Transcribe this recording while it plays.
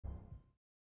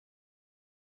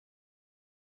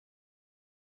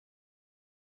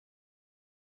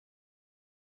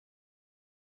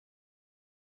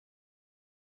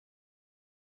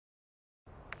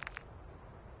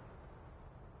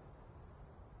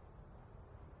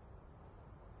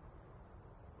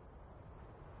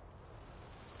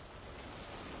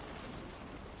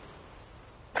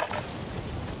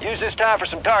Use this time for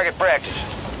some target practice.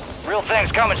 Real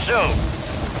thing's coming soon.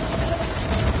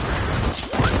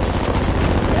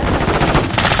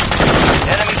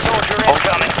 Enemy soldier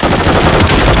incoming.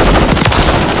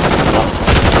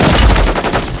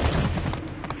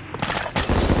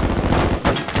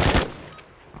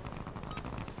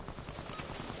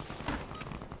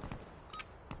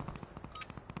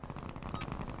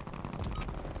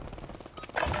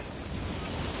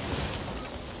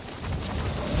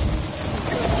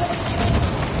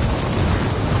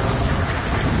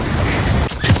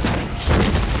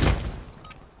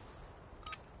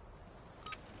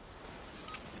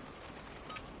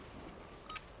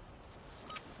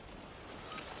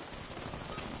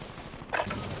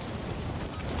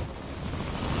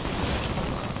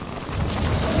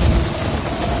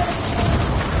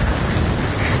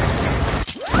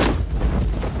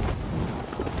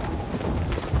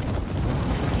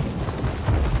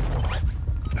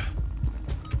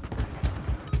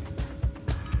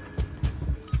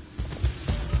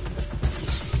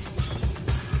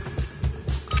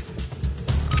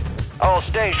 All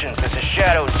stations, this is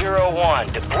Shadow 01.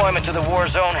 Deployment to the war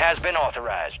zone has been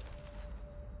authorized.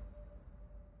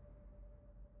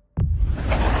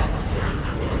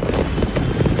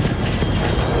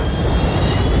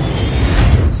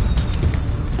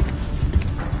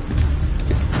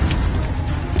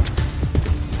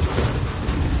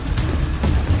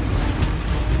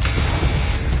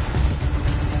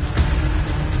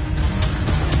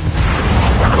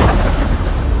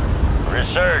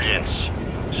 Resurgence.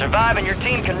 Survive and your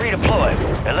team can redeploy.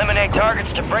 Eliminate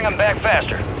targets to bring them back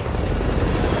faster.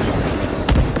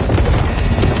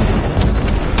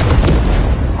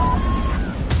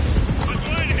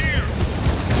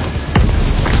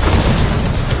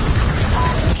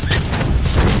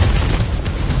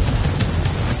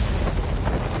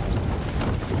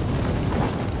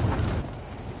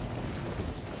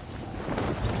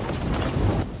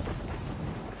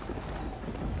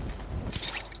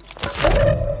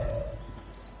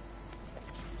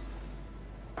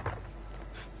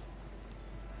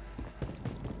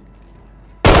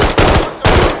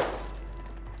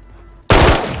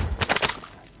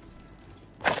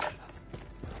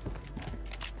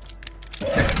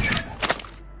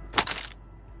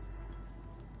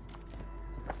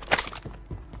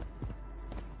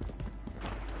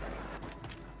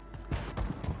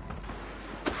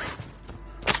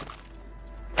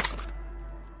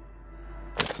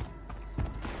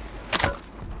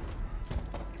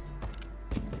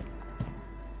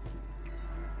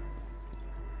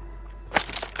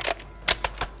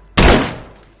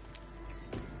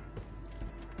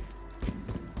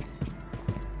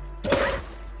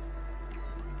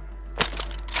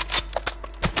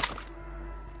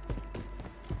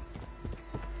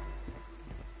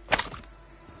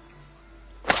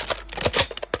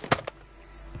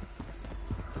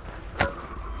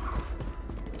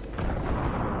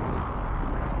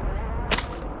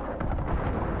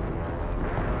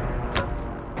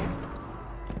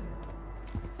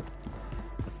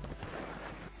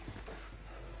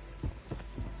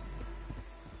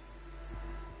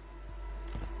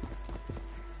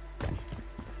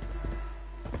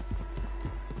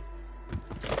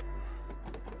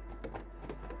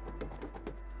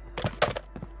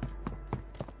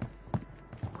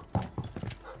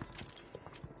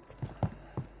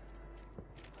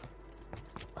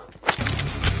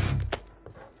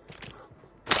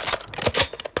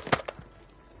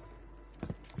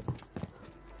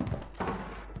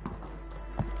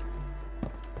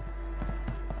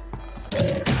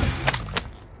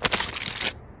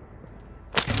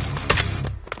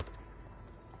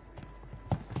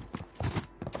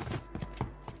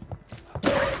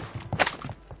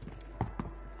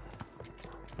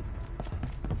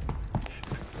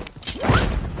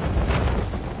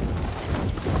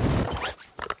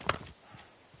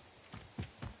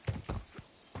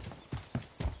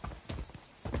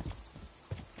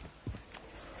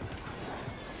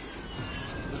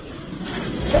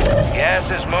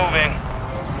 Gas is moving.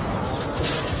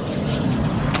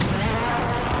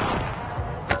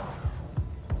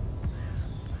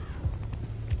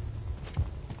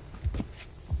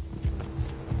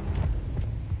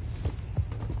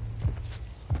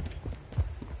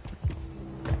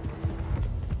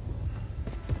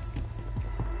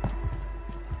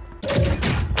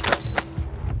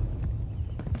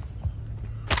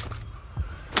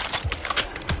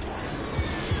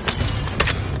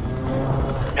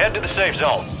 Head to the safe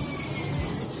zone.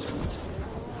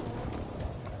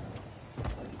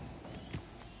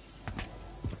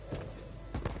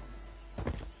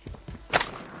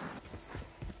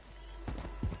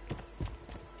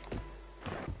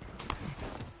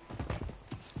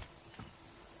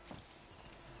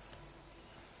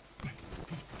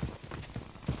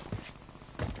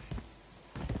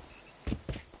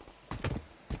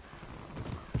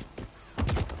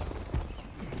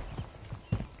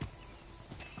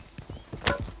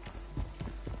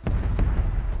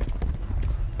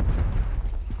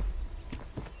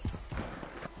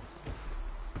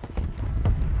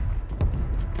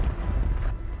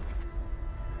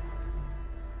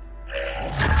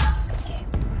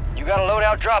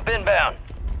 drop inbound.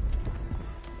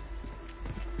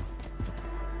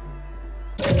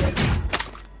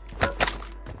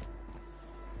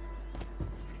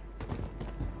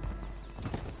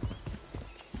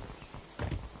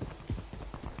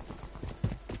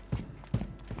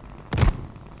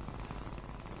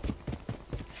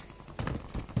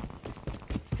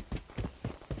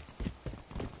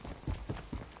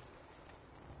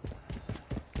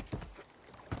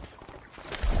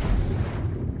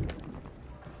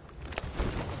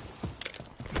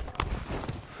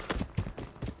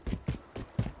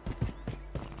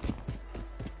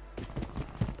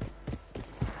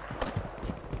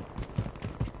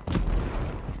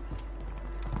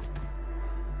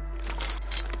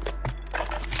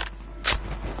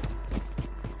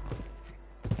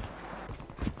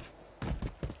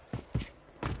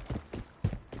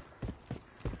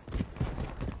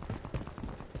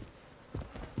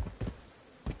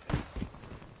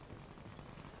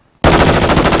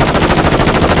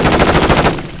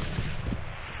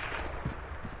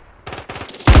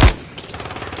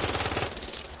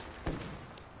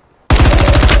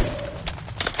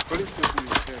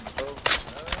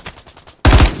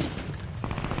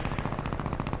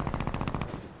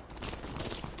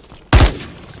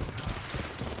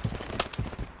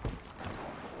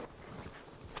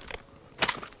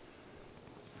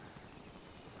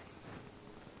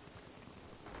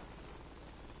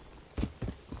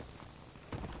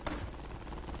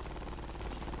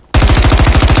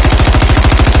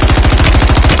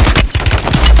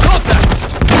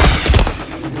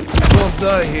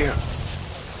 Die here.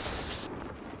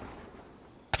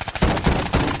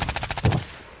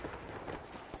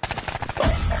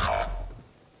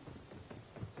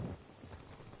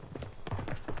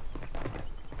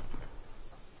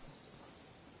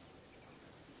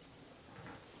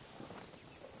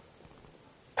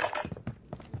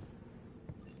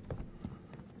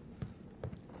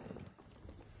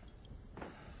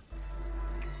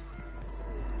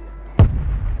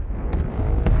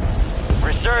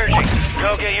 Resurging.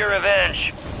 Go get your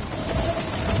revenge.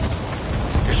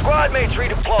 Your squad mates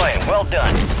redeploying. Well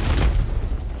done.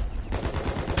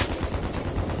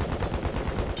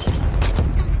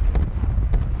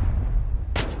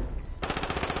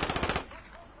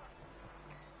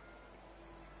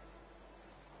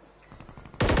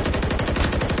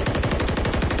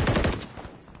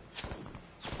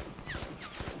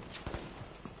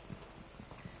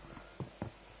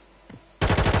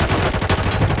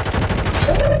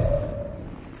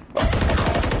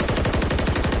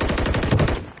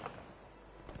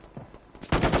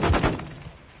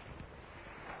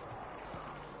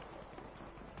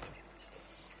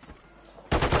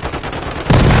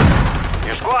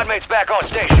 Squad mates back on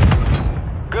station.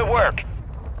 Good work.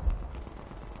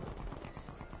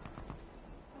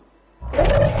 You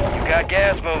got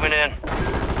gas moving in.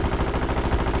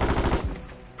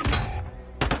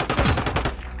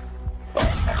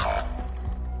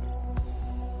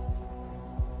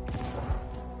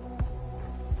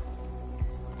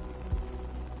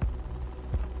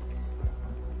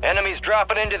 Enemies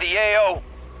dropping into the AO.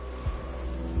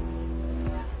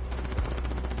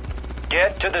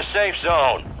 Get to the safe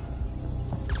zone.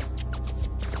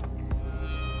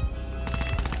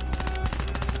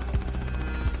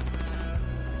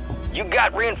 You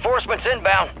got reinforcements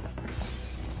inbound.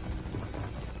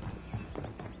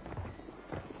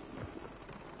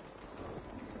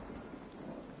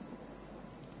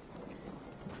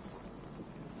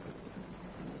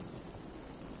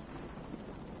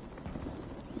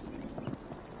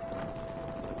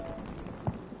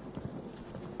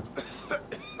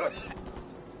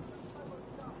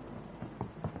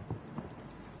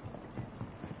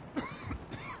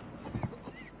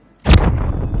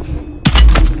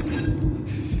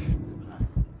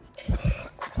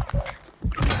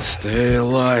 Stay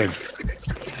alive.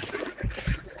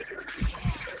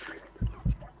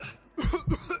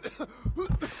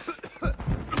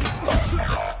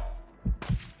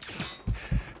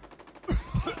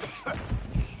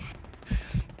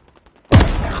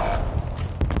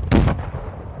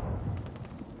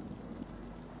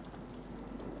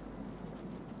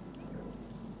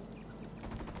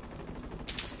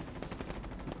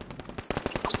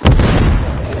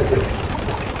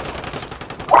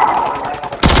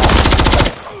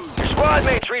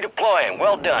 Mates redeploying.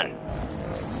 Well done.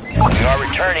 We are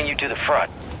returning you to the front.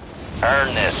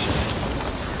 Earn this.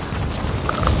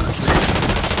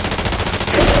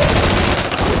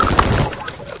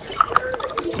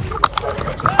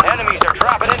 Enemies are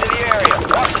dropping into the area.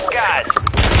 Watch the skies.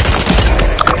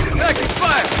 Taking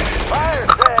fire! Fire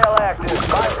sale active.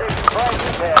 5-6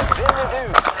 prices have been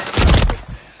reduced.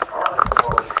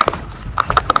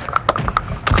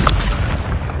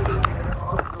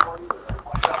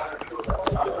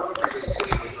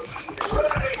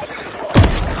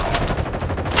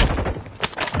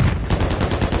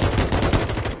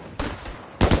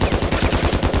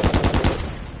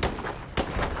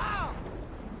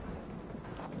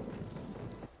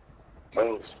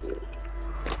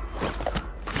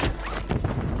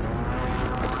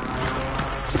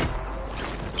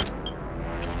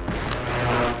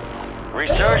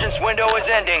 Resurgence window is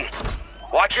ending.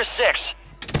 Watch your six.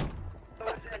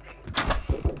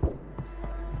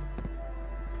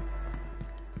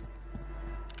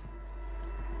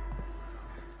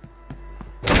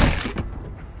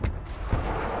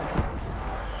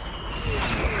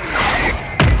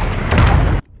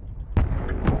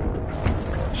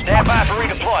 Stand by for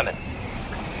redeployment.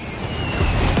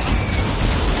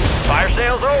 Fire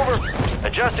sales over.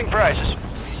 Adjusting prices.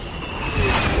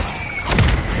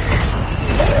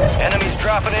 Enemies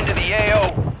dropping into the AO.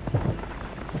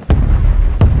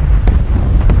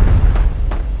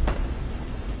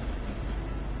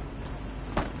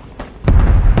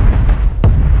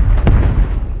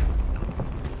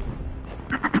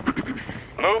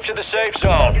 Move to the safe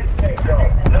zone. Taking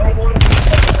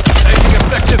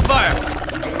effective fire.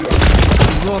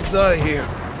 We won't die here.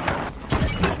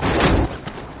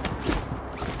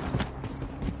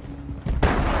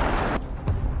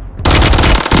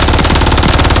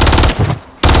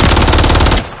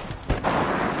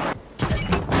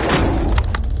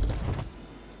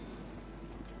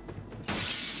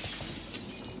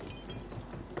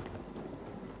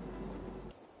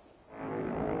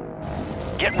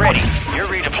 Get ready. You're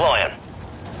redeploying.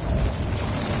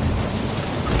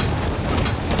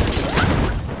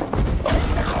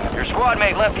 Your squad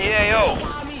mate left the AO.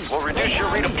 We'll reduce your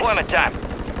redeployment time.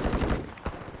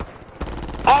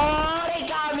 Oh, they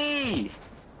got me!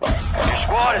 Your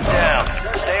squad is down.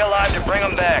 Stay alive to bring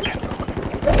them back.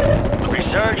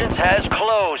 Resurgence has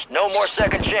closed. No more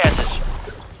second chances.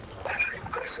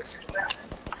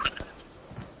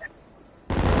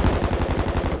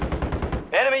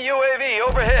 Enemy UAV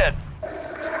overhead.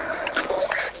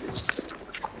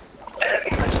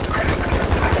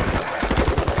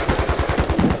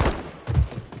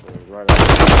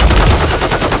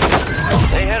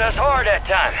 They hit us hard that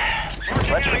time.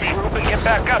 Let's regroup and get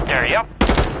back up there, yep.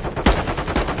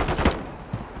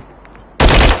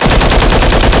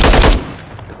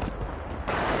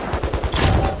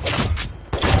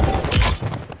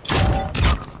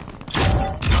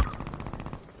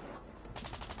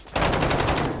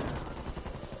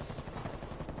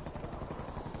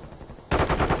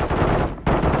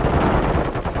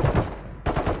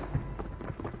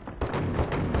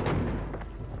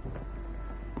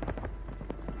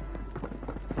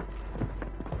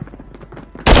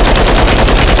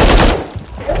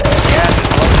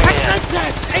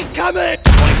 Incoming!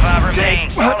 25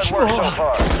 remain. much Solid work more. so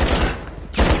far.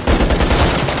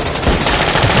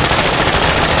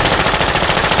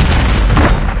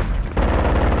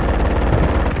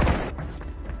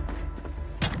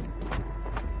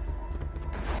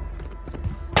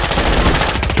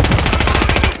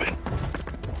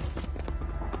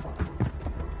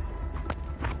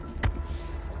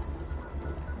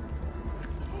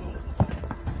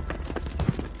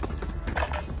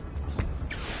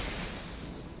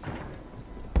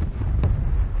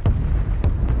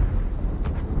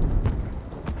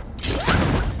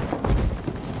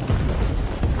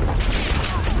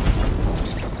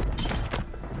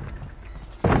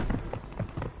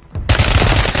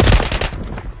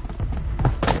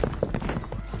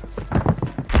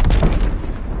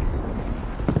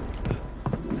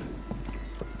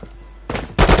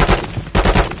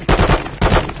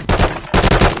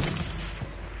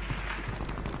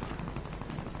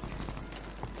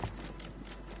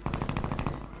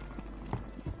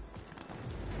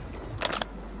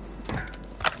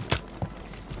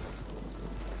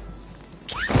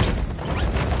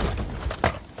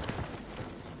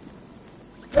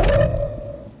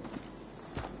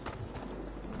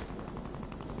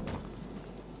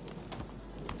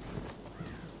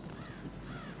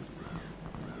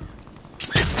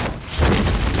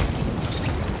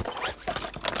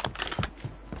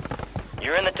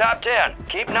 You're in the top 10.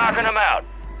 Keep knocking them out.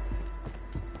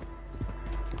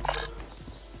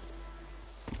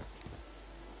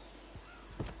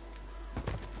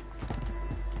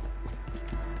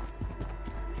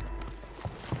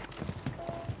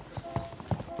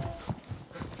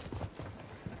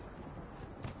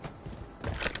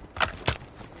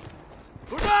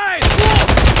 Right!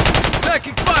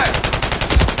 Taking fire!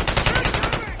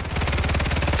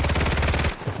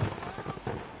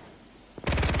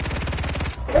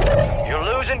 You're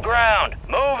losing ground.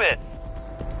 Move it.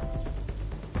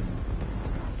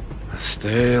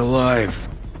 Stay alive.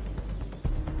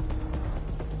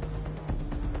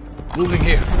 Moving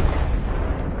here.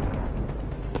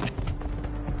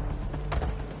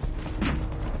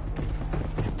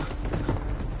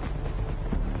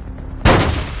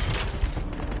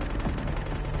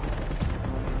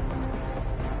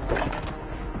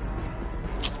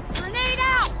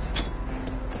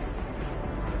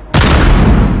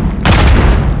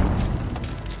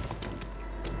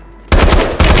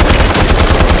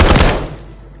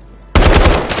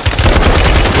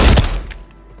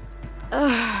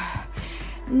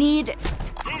 Need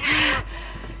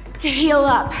to heal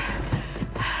up.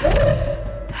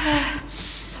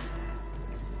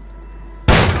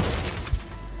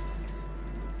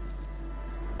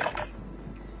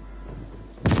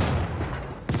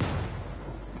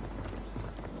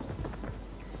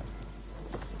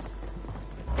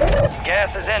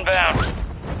 Gas is inbound.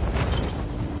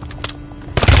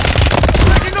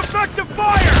 Taking effective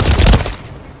fire!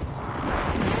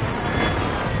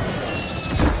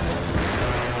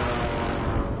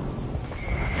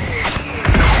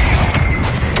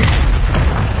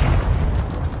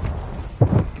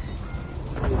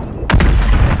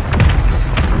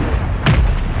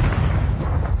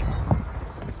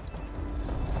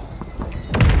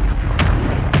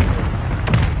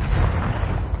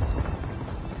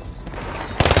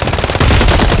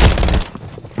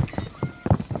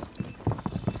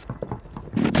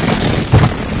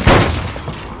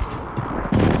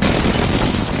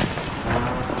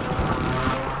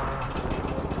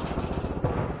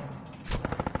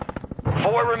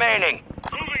 Four remaining.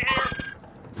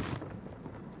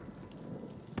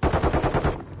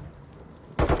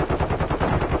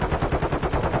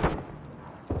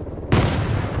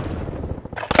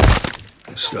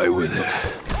 Stay with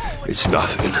it. It's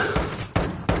nothing.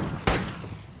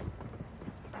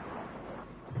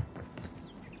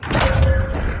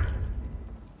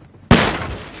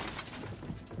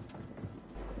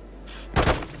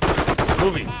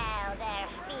 Moving.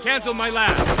 Cancel my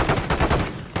last.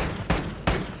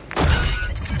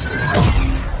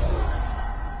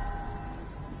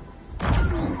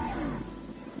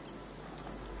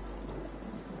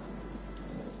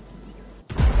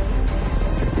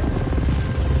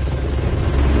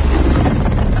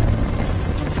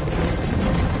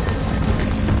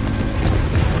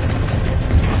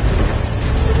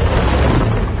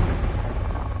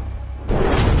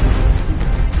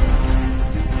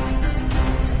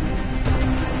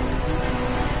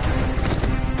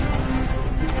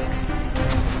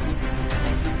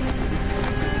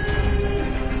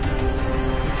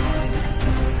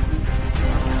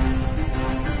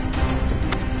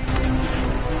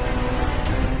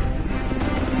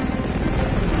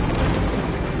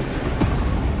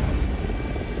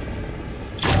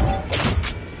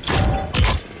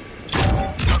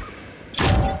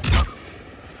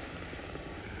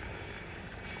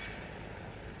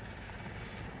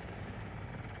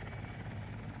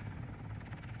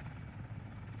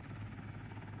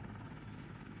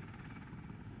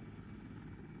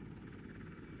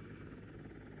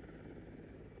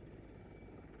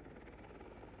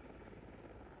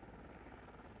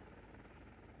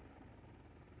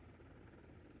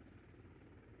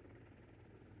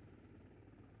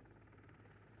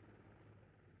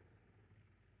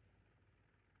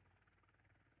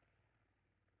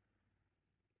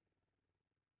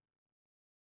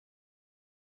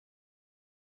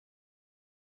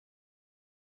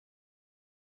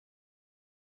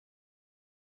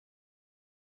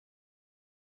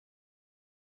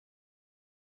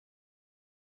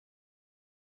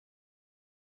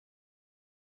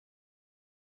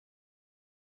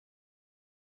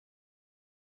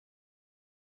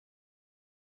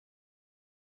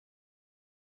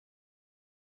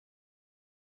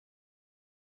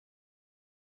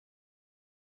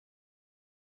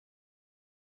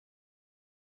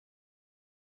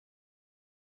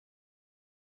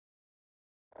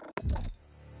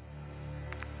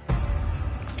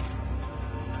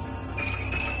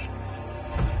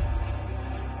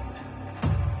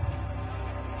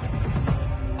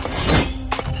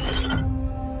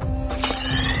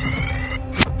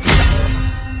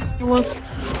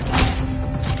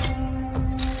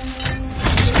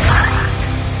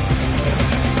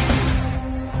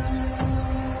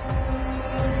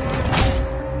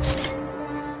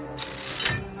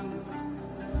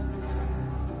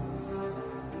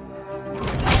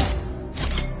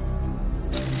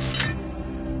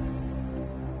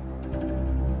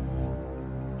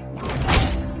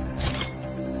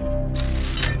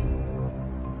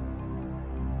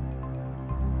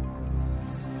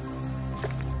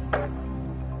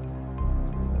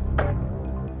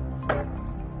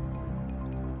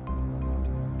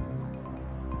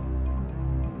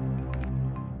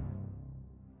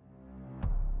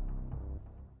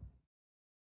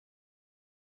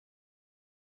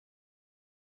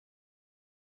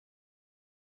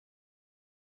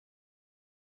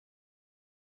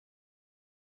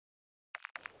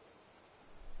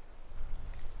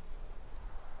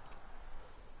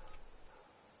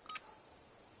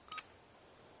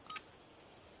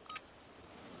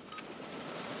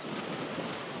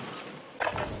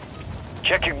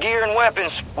 Check your gear and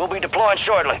weapons. We'll be deploying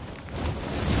shortly.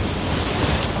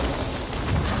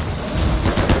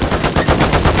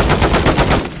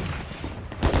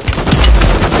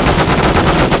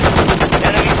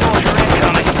 Enemy soldier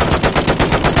incoming.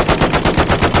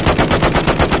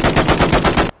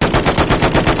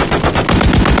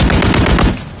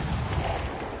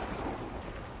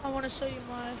 I want to show you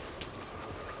my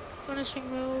finishing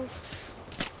move.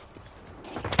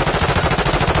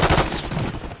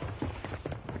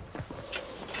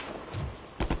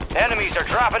 Enemies are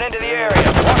dropping into the area.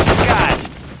 Watch the skies.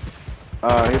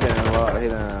 He didn't lock. He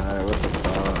didn't. What's the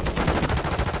phone?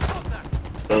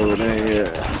 Oh, there,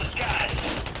 yeah.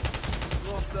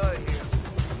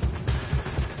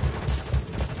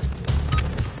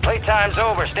 Playtime's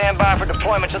over. Stand by for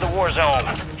deployment to the war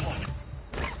zone.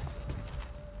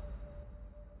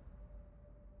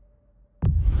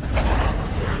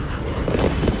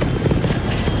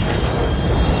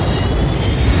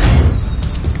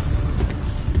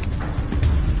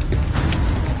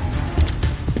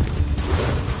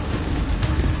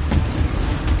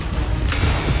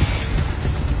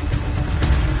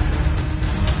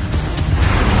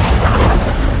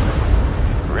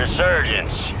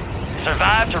 Resurgence.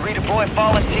 Survive to redeploy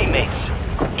fallen teammates.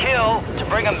 Kill to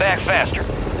bring them back faster.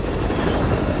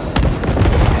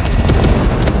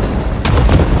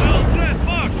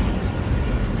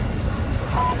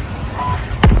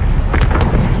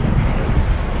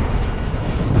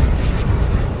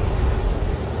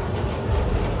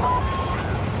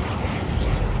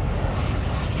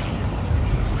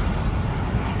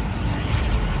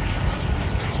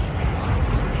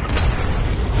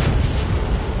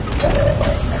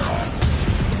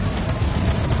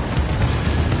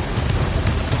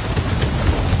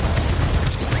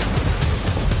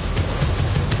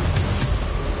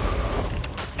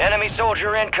 Enemy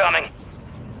soldier incoming.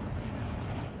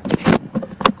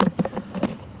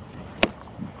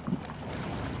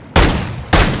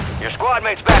 Your squad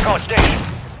mate's back on station.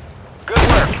 Good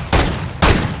work.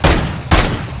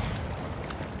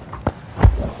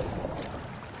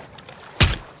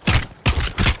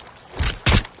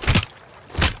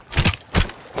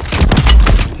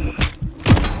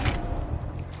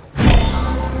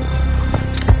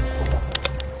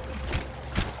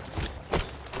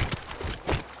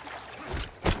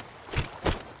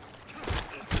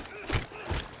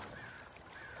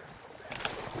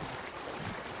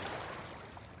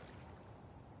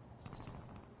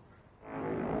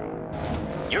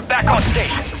 You're back on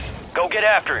station. Go get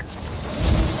after it.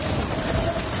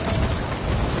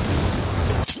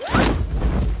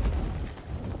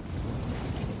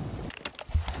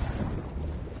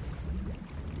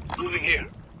 Moving here.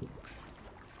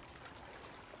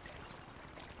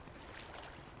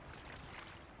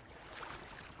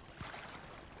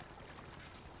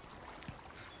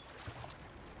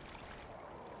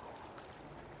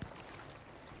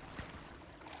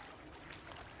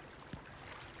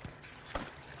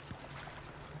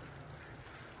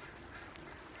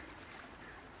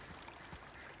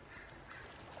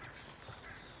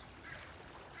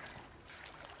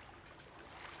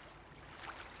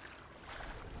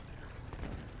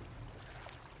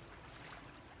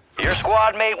 Your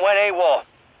squad mate went AWOL.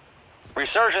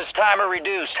 Resurgence timer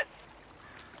reduced.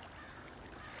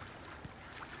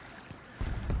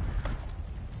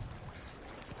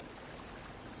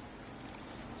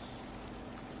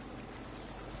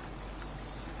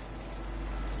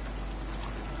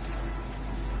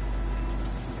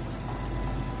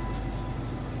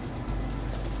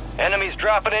 Enemies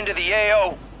dropping into the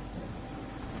AO.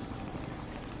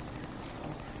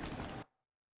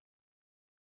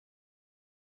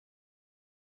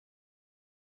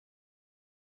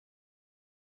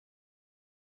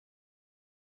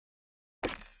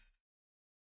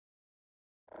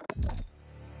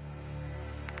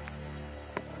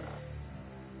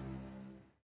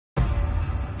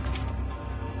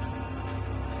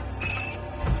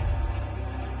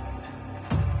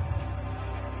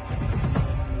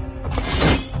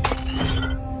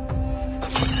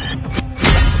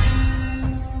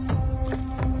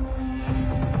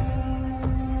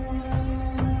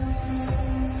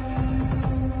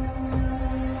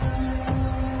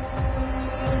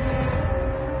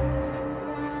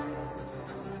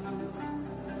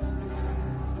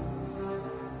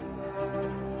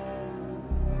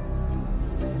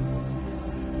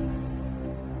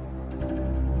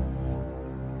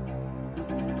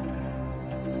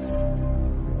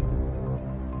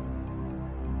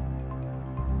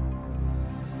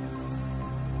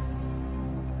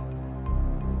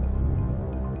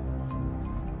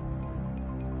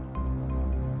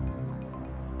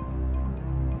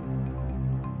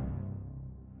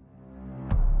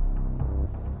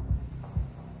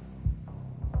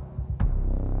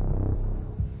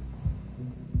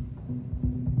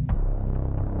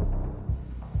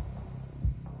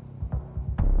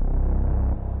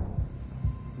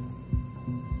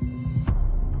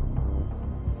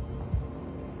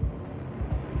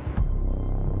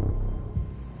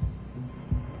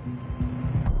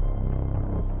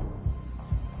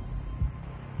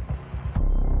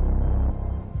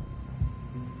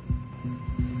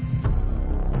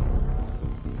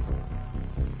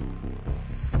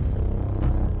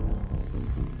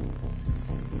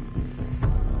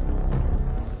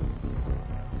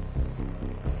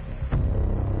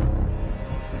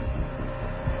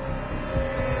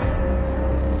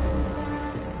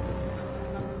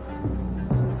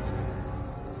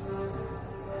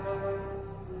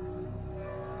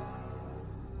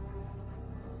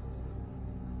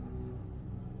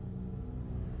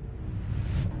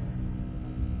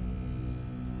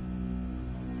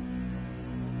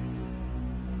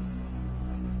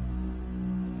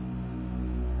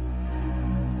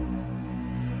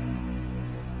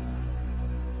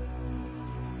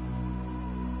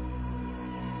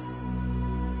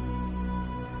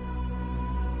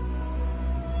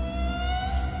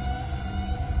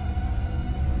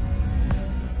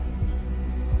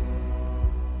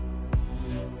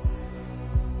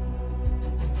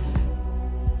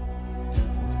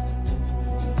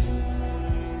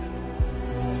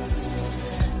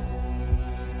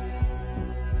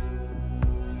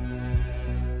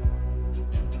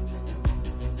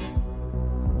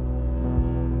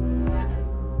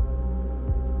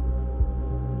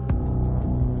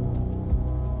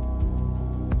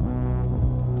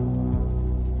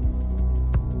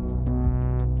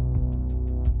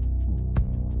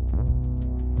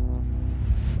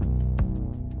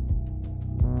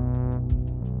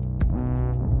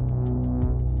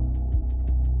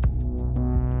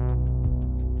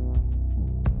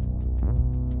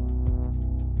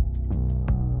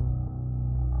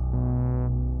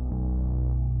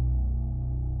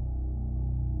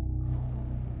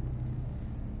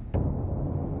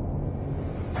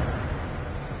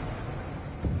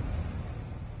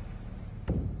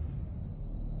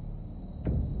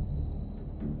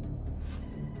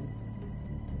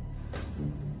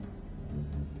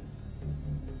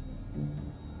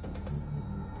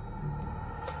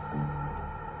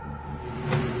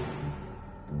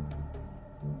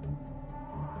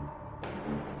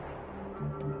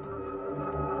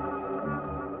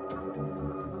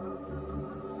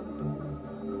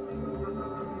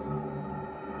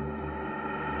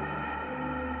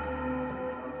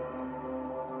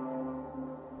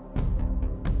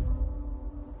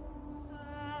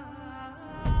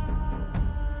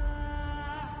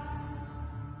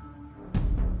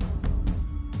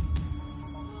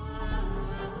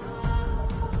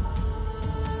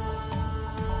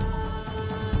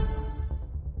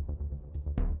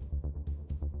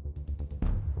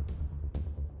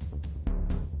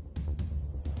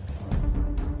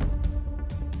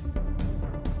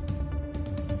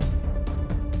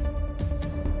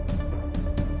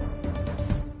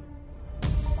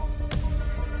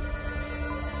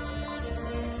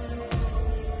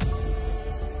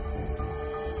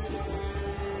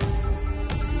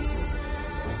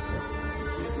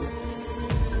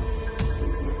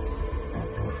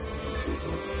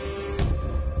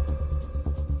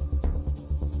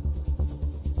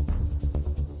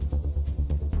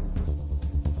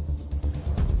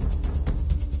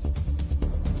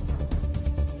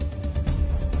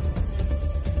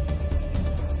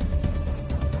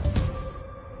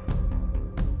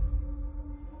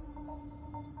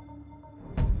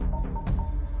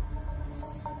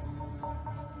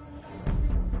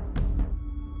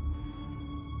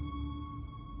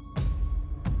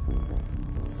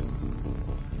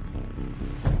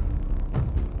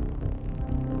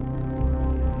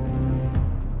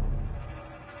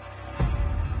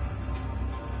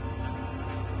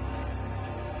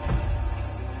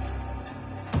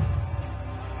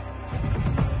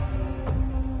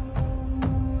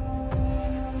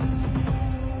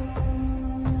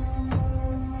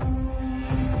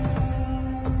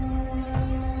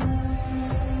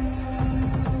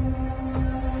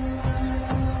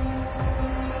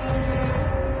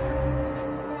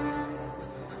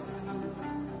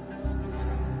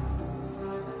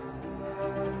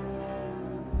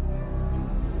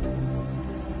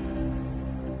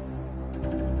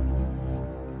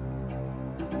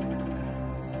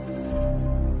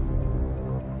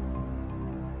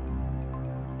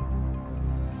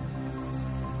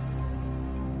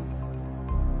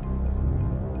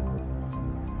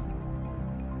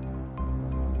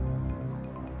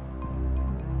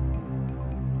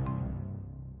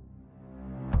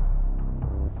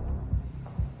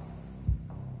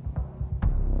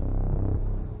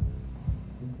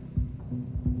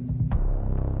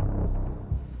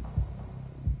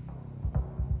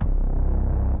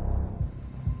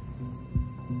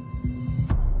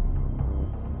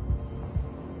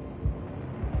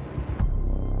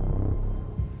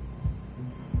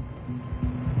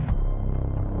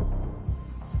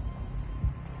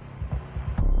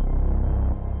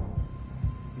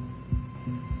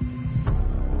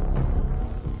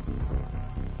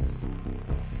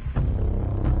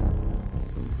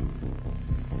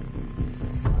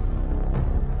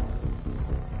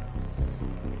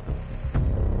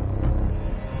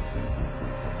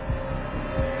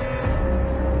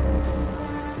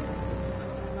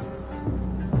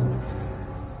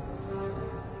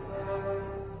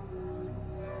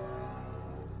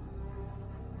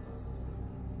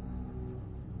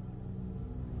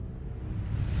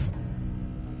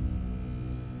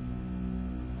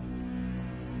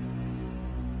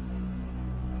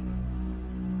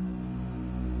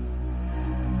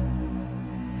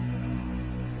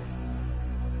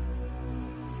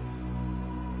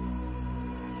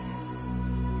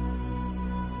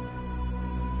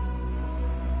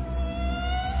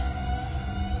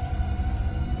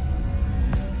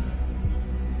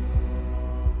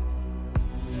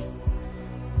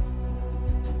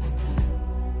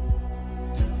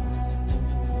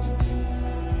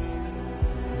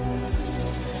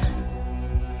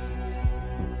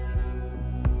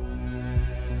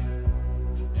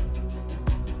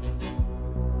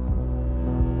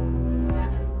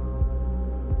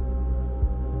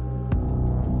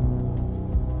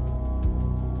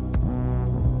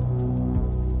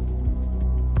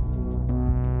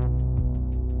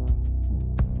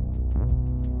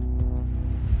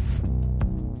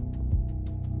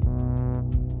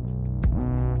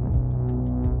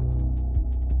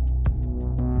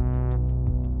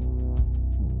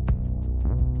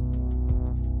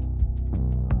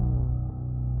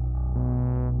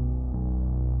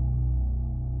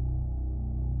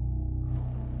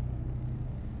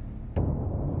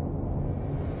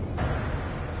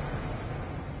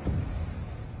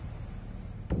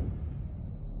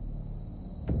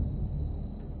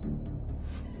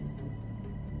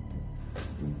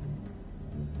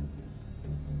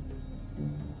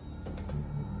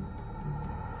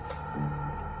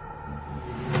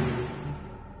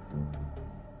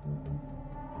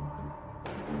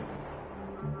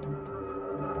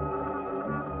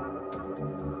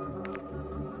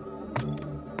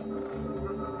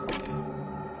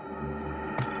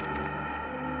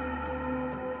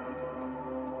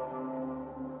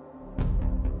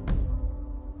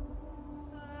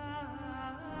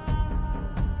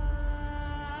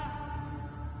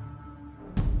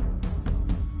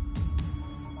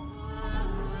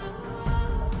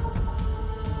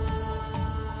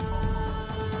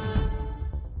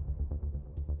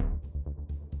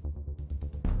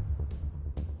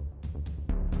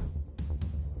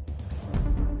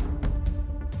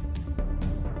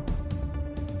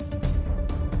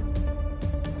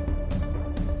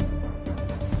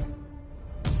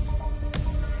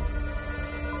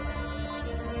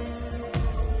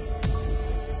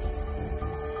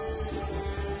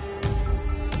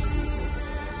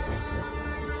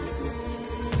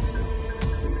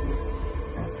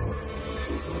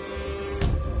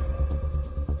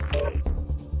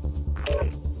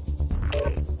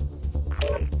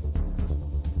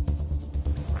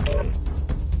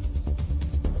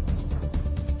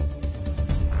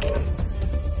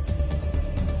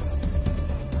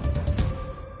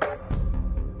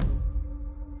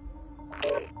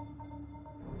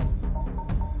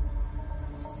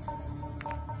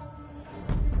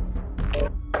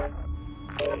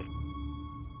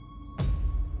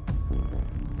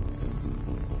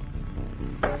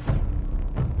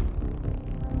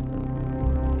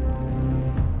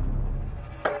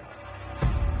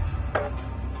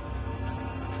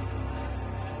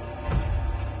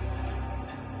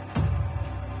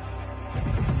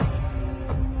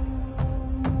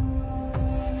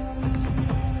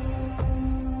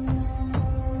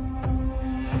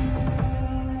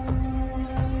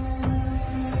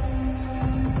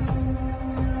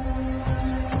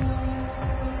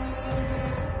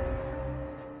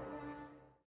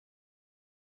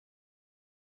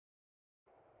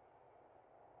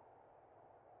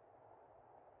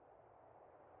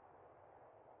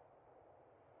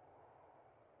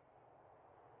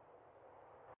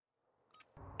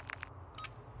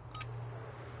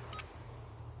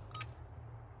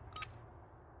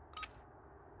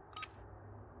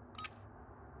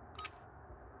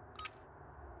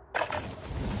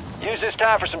 this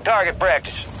time for some target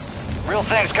practice. Real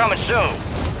thing's coming soon.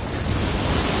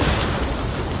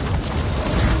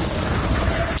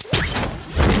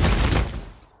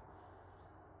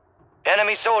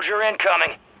 Enemy soldier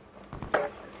incoming.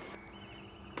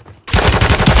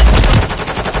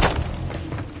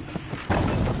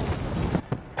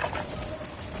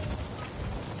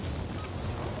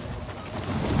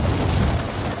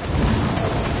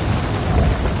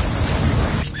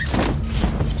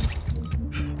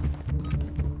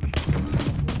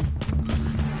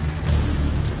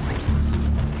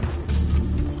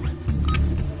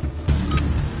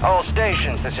 All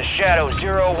stations, this is Shadow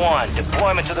 01.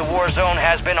 Deployment to the war zone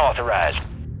has been authorized.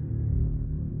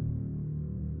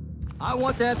 I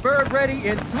want that bird ready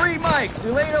in 3 mics.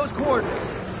 Relay those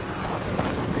coordinates.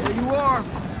 There you are.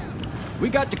 We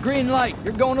got the green light.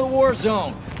 You're going to the war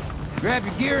zone. Grab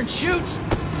your gear and shoot.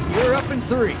 You're up in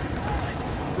 3.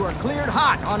 You are cleared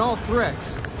hot on all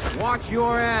threats. Watch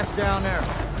your ass down there.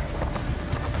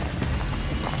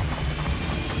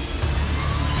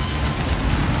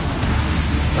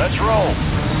 Let's roll.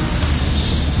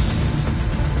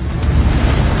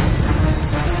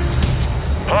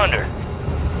 Plunder.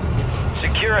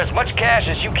 Secure as much cash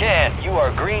as you can. You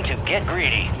are green to get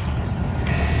greedy.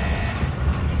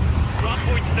 Drop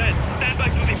point set. Stand by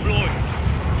to deploy.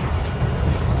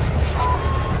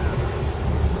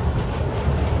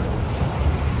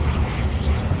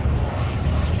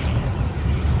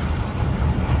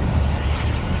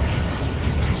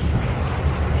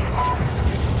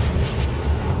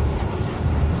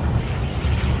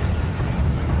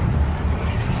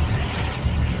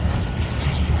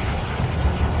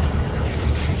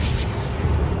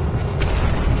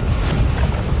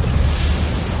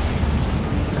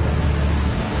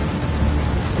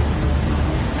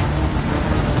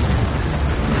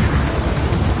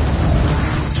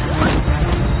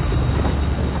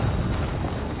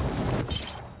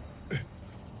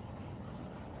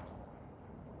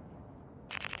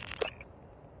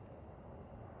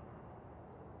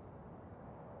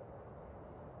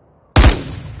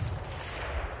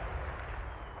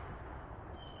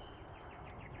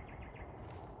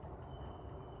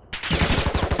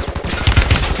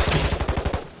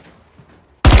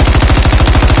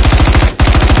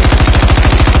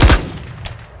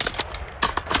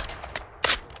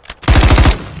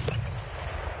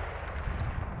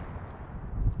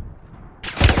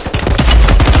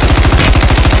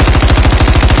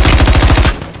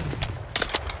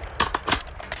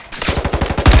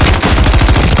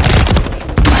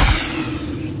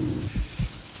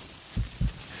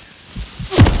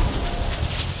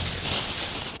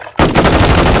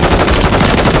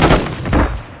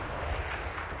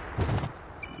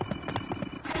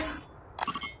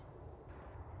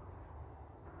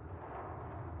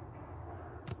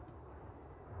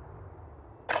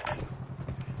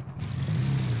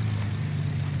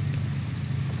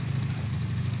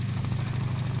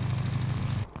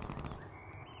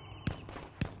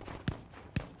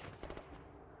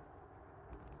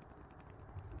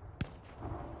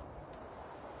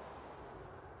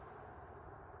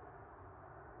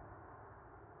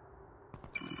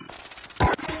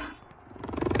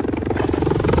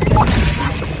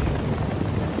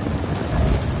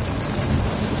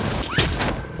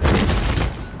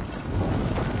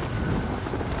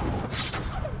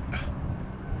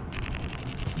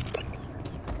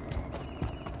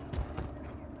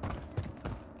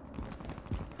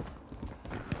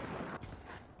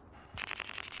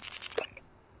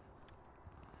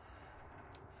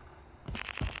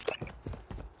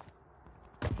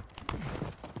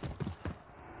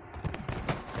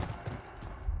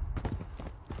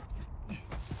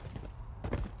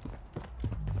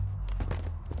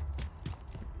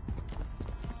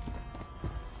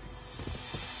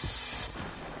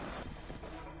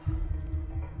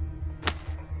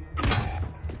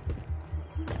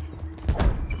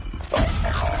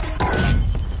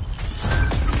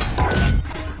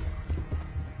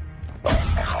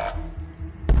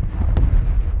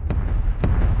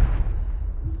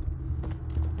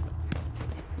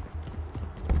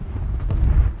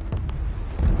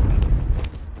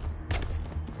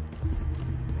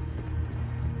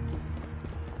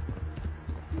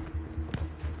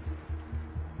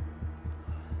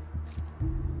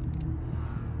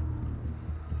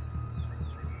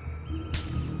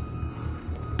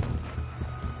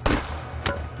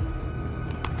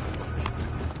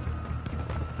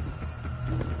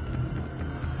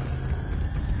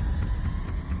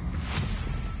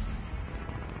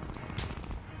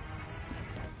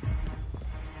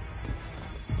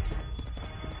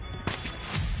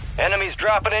 Enemies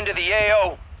dropping into the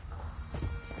AO.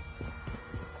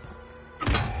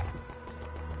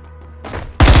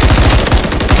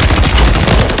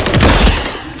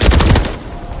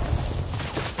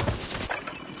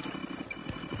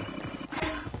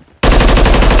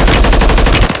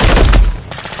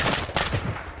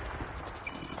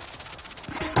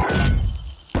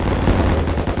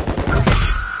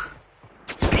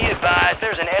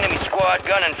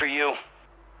 gunning for you.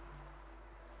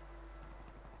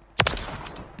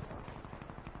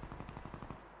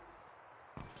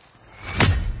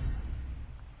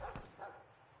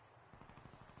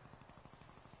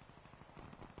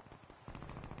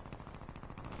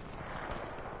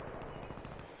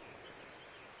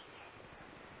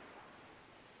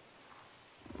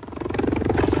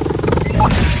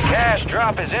 Cash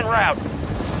drop is en route.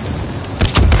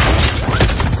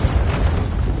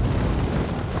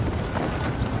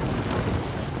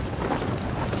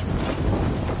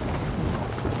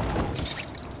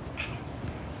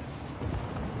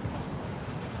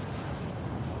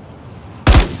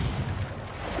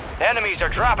 Enemies are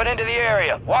dropping into the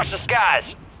area. Watch the skies.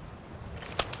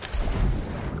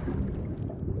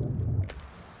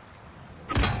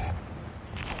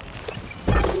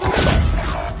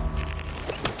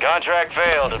 Contract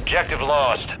failed. Objective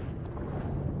lost.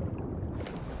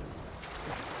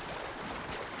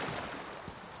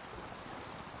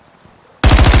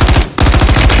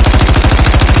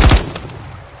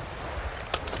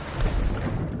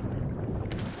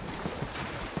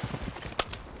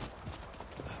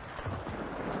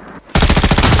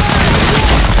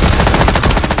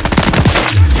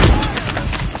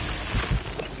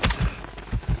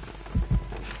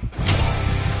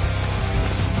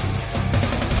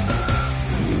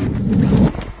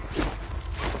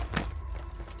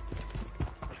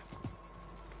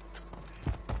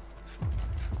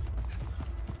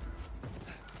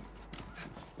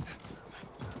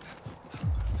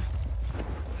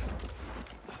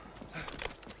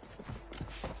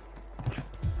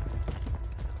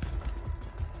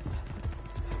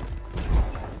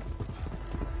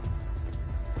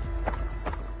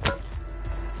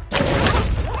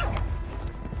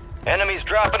 Enemies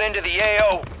dropping into the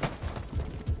AO.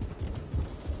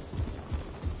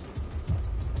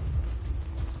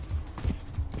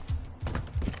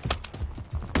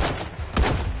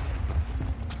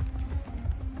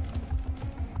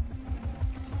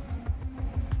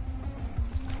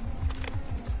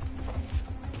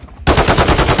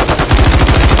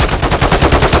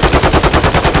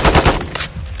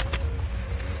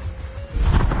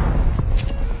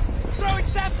 Throwing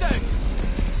septic!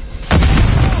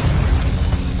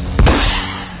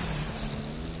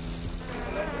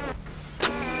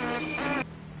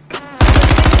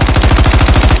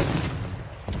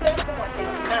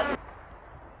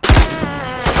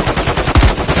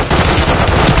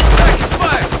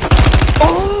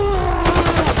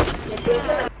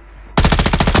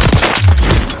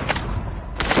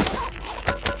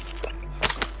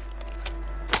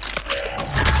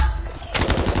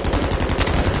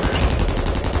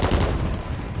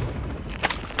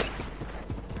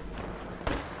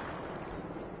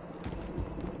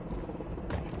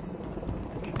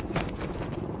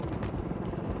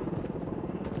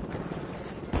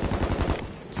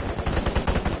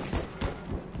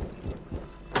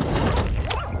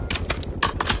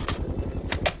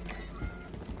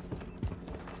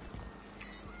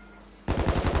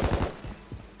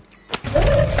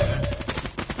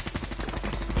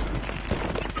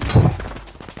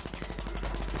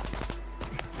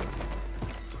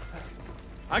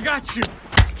 I got you!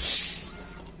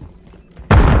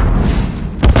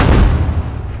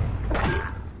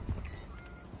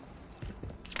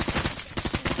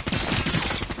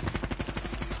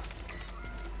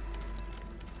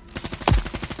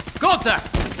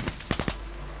 Contact!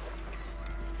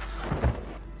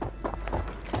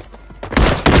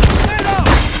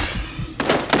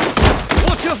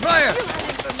 Watch your fire!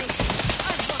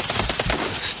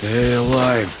 Stay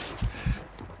alive.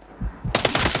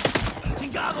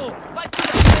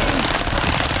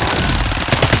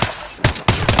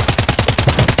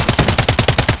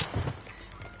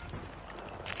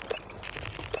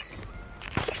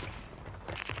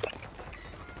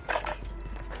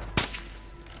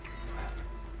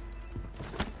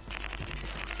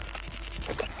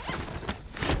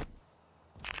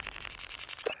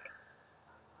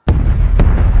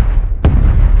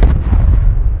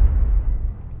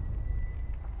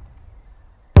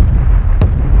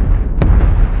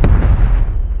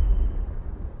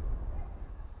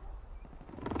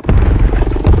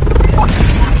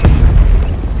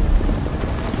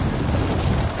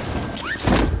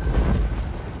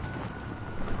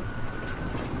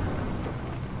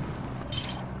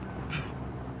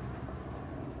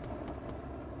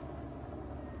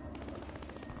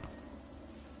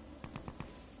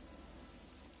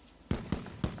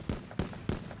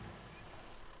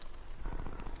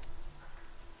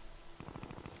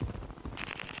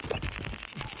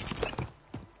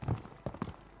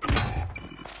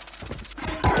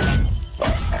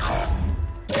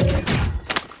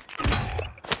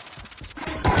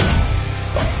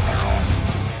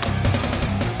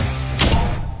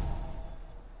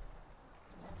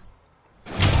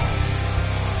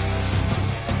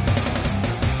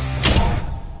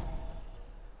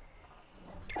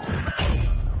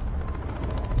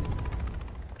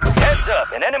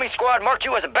 up. An enemy squad marked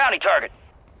you as a bounty target.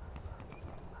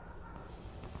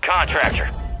 Contractor.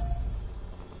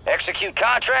 Execute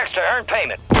contracts to earn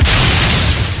payment.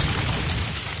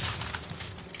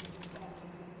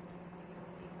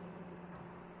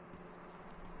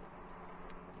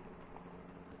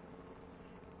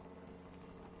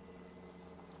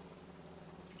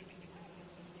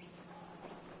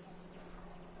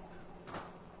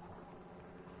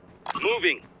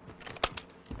 Moving.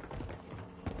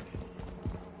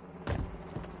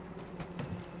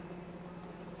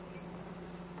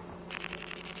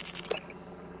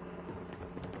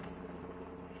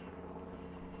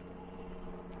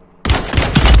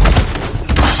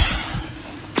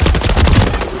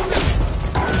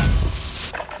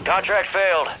 Contract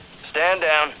failed. Stand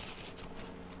down.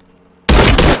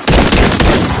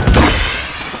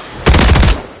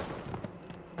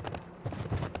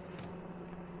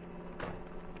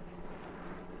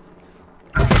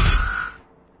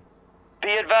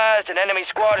 Be advised, an enemy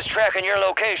squad is tracking your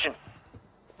location.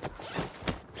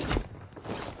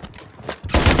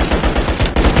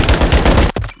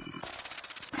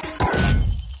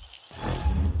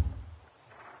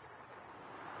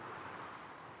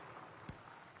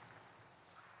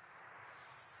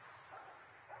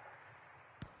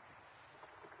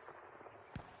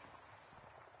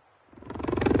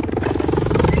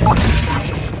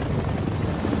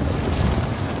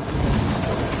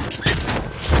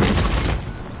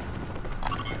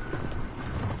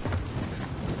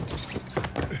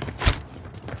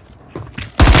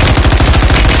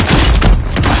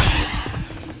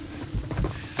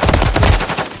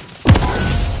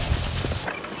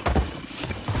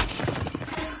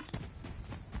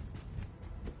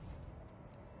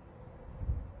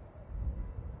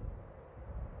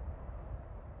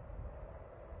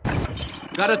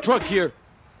 Got a truck here.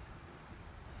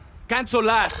 Cancel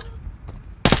last.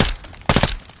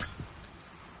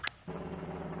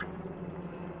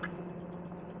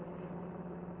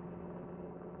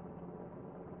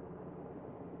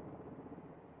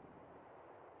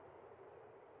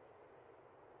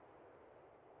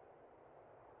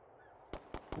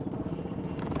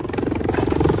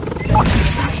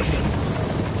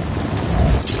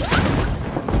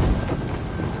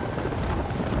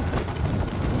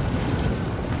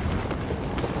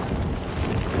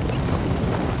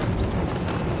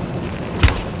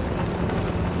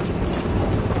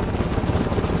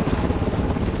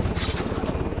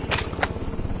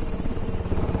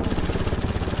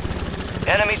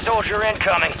 Enemy soldier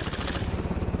incoming.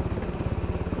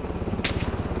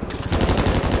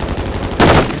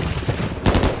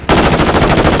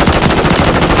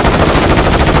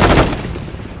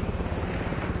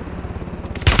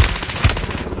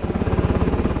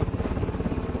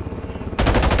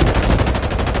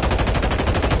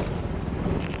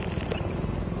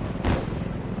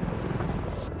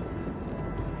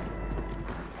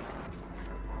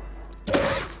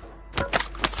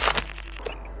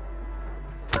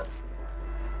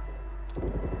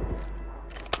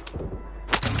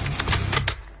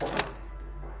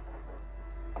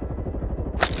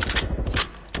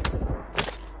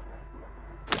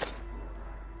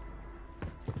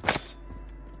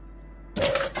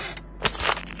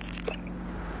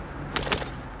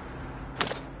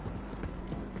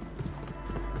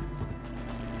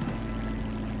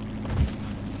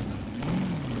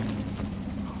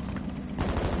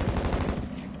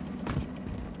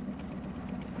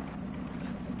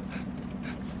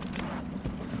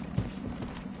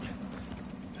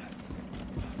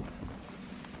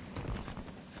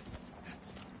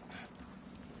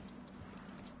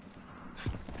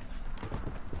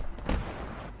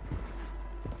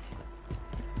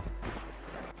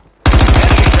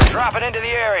 Dropping into the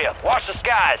area. Watch the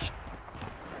skies.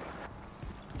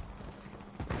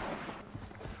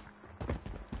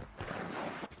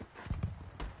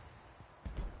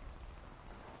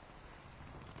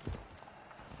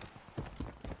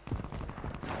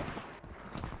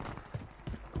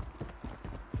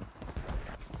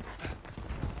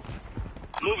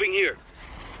 Moving here.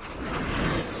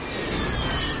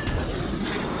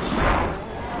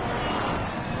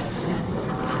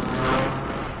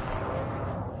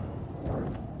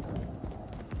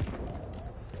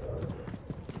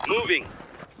 Moving.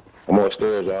 I'm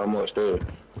upstairs, y'all. I'm upstairs.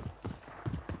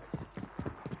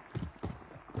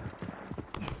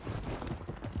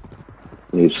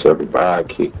 Need several buy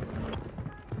kick.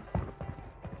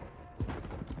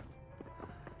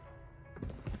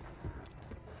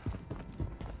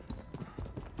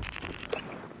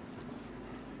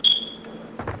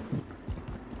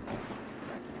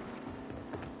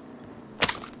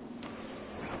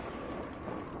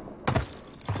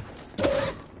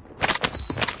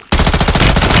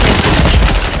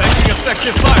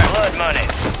 money.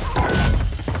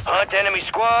 Hunt enemy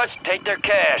squads, take their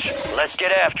cash. Let's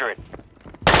get after it.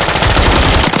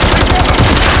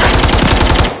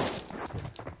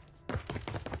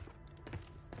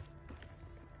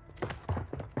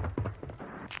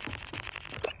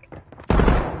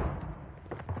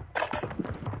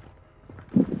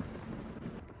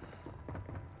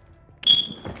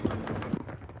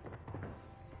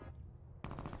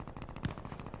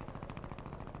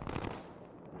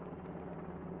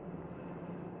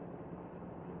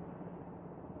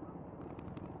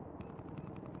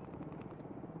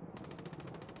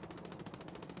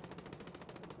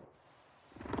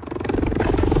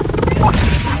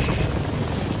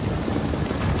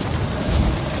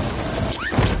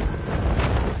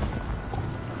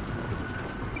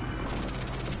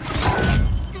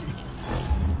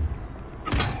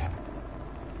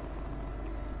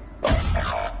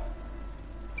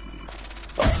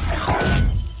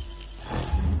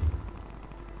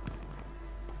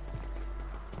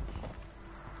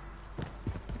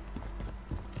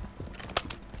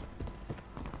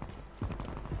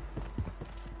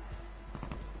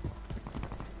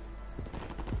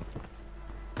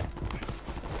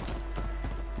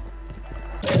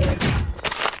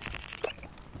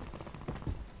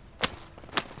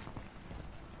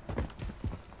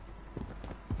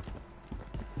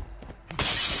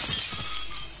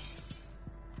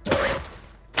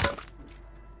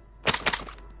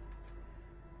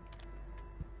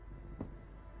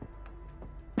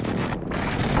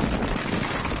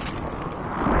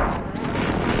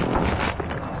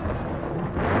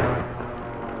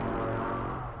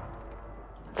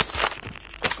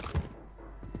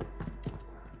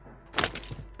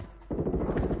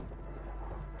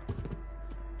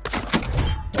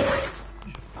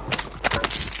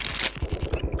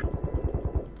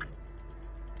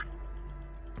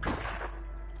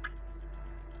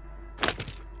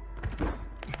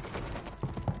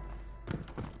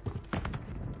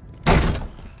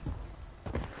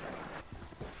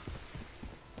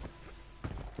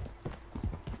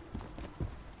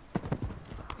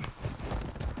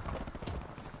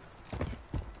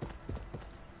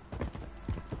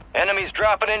 Enemies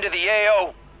dropping into the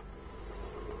AO.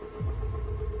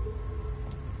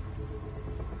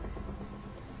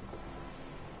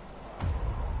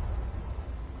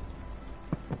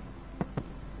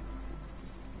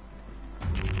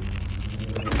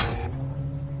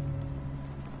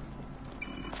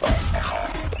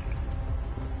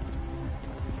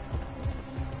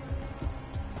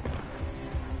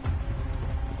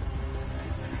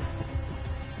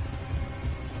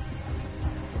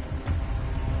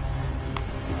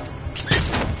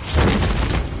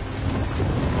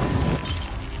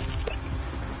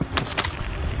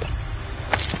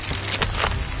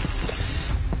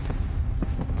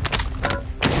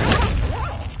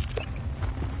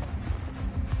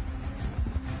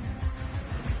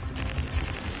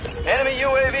 Enemy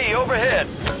UAV overhead.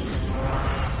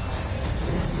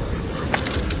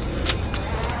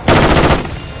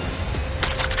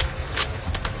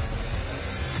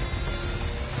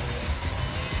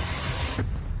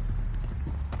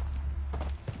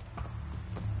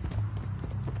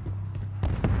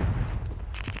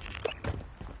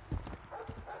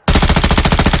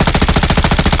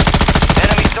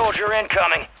 Enemy soldier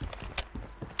incoming.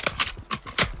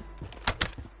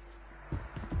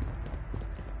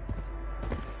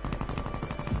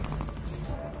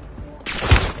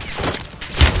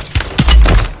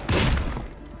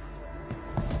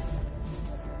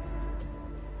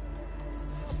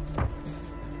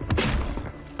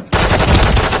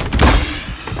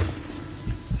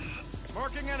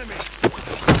 Marking enemy.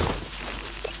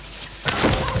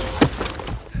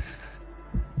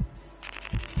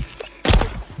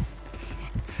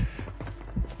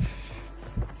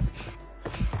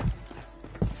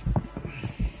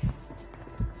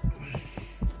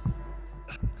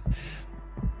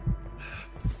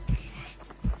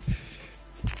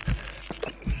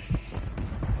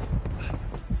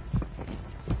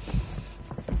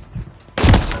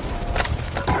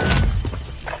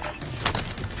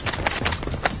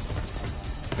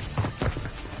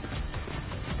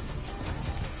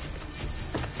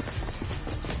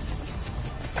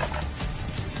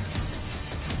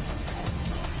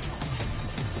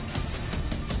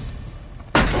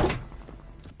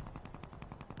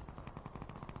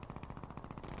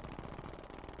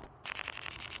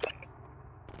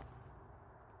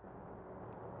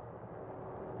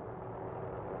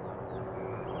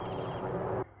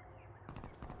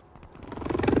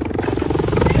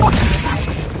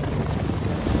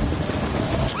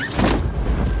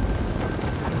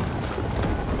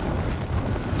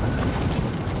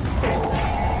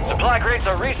 crates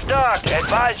are restocked.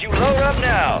 Advise you load up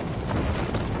now.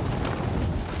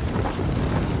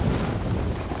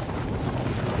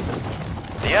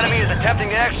 The enemy is attempting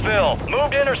to exfil.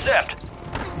 Move to intercept.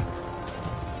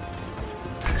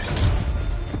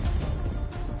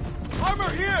 Armor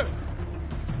here!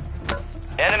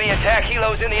 Enemy attack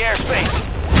helos in the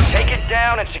airspace. Take it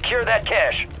down and secure that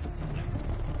cache.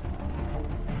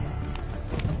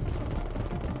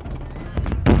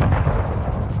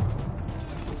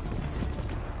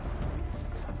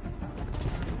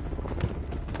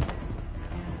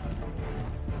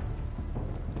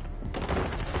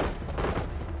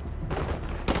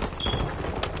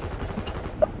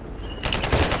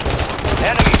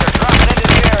 Enemies are dropping into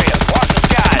the area. Watch the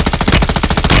skies.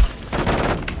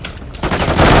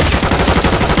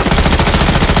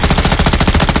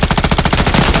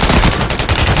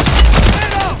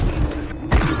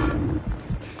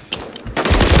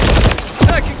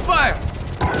 Taking fire!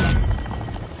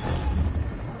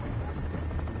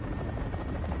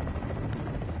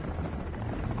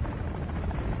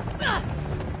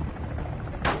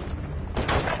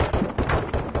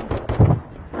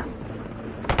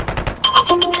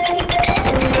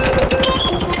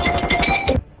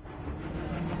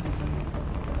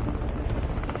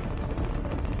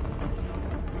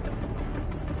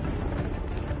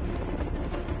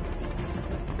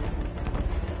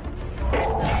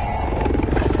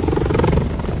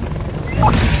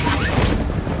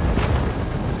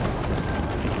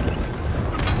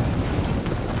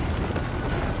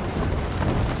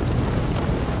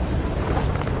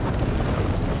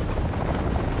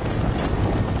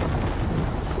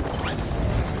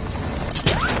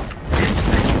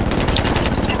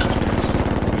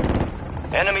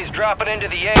 Enemies dropping into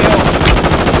the AO.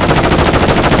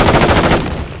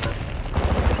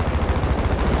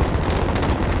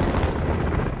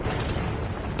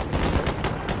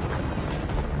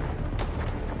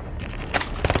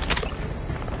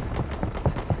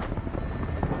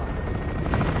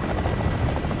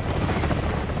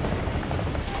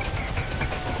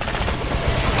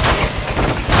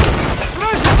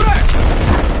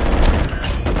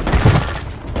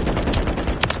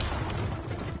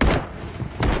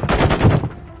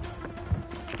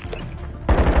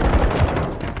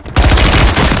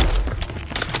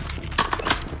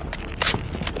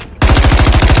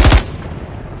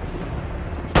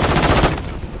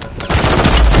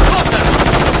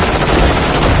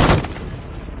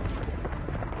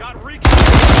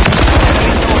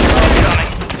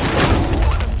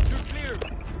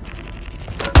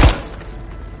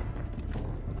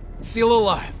 Still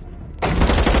alive.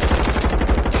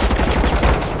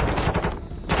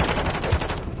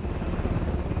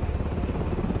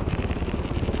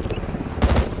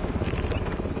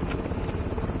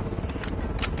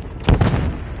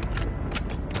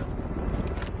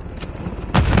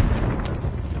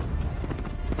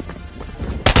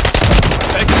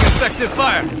 Taking effective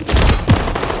fire.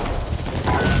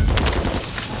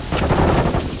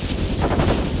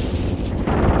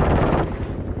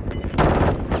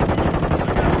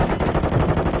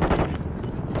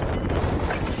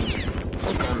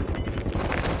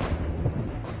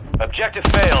 Objective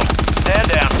failed. Stand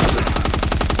down.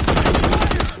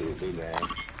 Too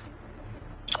bad.